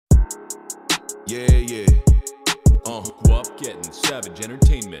Yeah, yeah. Guap getting Savage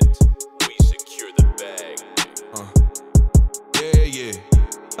Entertainment. We secure the bag. Yeah, yeah.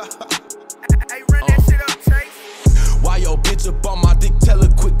 Hey, run that shit up, Chase. Why your bitch up on my dick? Tell her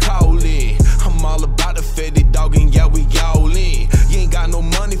quit calling. I'm all about the fetty dog and yeah, we all in. You ain't got no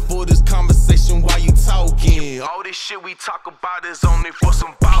money for this conversation. Why you talking? All this shit we talk about is only for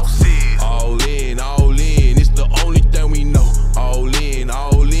some bosses. All in, all in. It's the only thing we know. All in,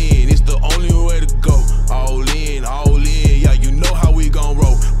 all in. It's the only way to go. All in, all in. Yeah, you know how we gon'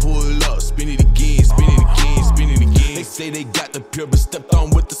 roll. Pull up, spin it again, spin it again, spin it again. They say they got the pure, but stepped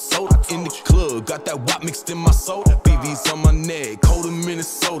on with the soda. In the club, got that wop mixed in my soda. BB's on my neck, cold in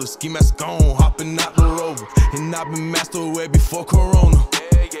Minnesota. Ski mask on, hopping out the Rover. And I've been master way before Corona.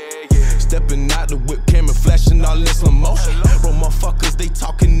 Stepping out the whip, camera flashing all in slow motion. Bro, motherfuckers, they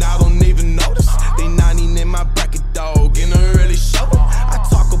talking, I don't even notice. They 90 in my bracket, dog, in a really show. I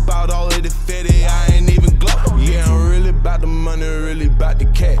talk about all of the fatty, I ain't even glow. Yeah, I'm really about the money, really about the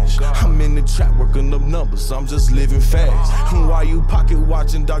cash. I'm in the trap working up numbers, I'm just living fast. And while you pocket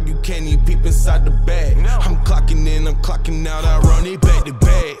watching, dog, you can't even peep inside the bag. I'm clocking in, I'm clocking out, I run it back to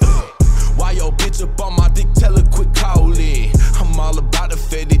back. Why your bitch up on my dick? Tell her quit calling. I'm all about the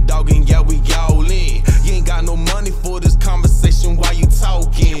fetty dog and yeah, we all in. You ain't got no money for this conversation. Why you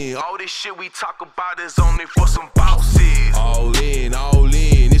talking? All this shit we talk about is only for some bosses. All in, all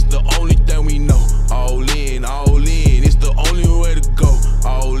in. It's the only thing we know. All in, all in. It's the only way to go.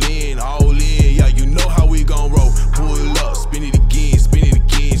 All in, all in. Yeah, you know how we gon' roll. Pull up, spin it again, spin it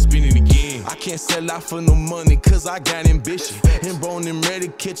again, spin it again. I can't sell out for no money, cause I got ambition. And bone and ready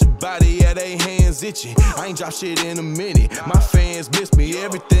to catch a body, yeah, they hands itching. I ain't drop shit in a minute, my fans miss me.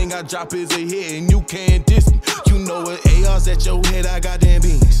 Everything I drop is a hit and you can't diss me. You know what AR's at your head, I got them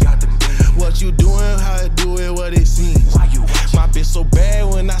beans. What you doing, how I do it, what it seems. My bitch so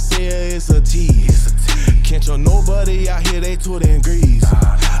bad when I say her, it's a tease. Can't show nobody out here, they to the grease.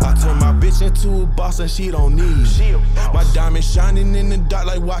 I turn my bitch into a boss and she don't need. My diamond shining in the dark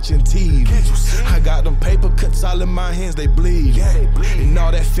like watching TV. I got them paper cuts all in my hands, they bleed. And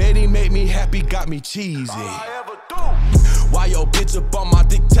all that fatty made me happy, got me cheesy. Why your bitch up on my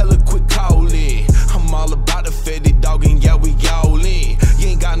dick? Tell her quit calling. I'm all about the fatty dog and yeah, we all in. You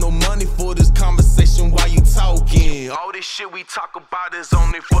ain't got no money for this conversation. Why you talking? All this shit we talk about is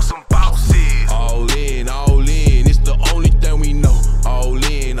only for some bosses. All in, all in. It's the only thing we know.